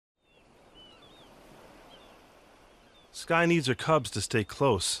Sky needs her cubs to stay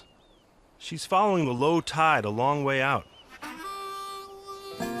close. She's following the low tide a long way out.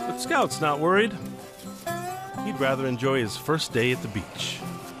 But Scout's not worried. He'd rather enjoy his first day at the beach.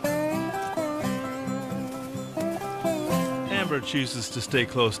 Amber chooses to stay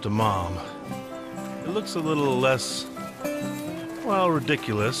close to Mom. It looks a little less, well,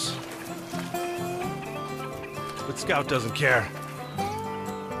 ridiculous. But Scout doesn't care.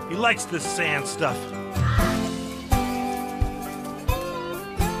 He likes this sand stuff.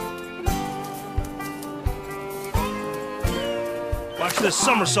 Watch this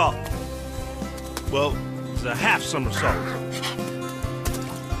somersault. Well, it's a half somersault.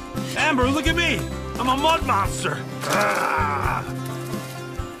 Amber, look at me! I'm a mud monster! Ah!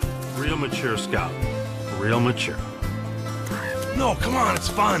 Real mature, Scout. Real mature. No, come on, it's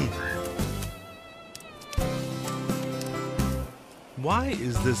fun! Why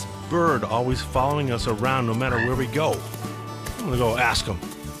is this bird always following us around no matter where we go? I'm gonna go ask him.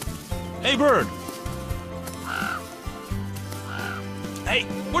 Hey, bird! Hey,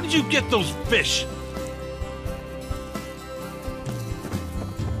 where did you get those fish?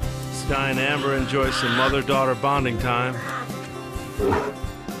 Sky and Amber enjoy some mother-daughter bonding time.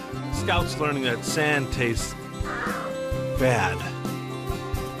 Scout's learning that sand tastes bad.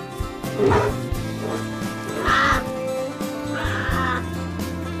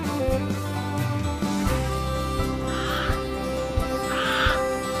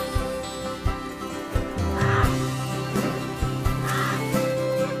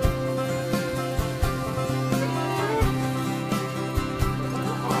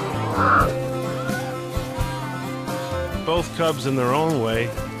 Both cubs in their own way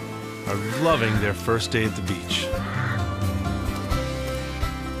are loving their first day at the beach.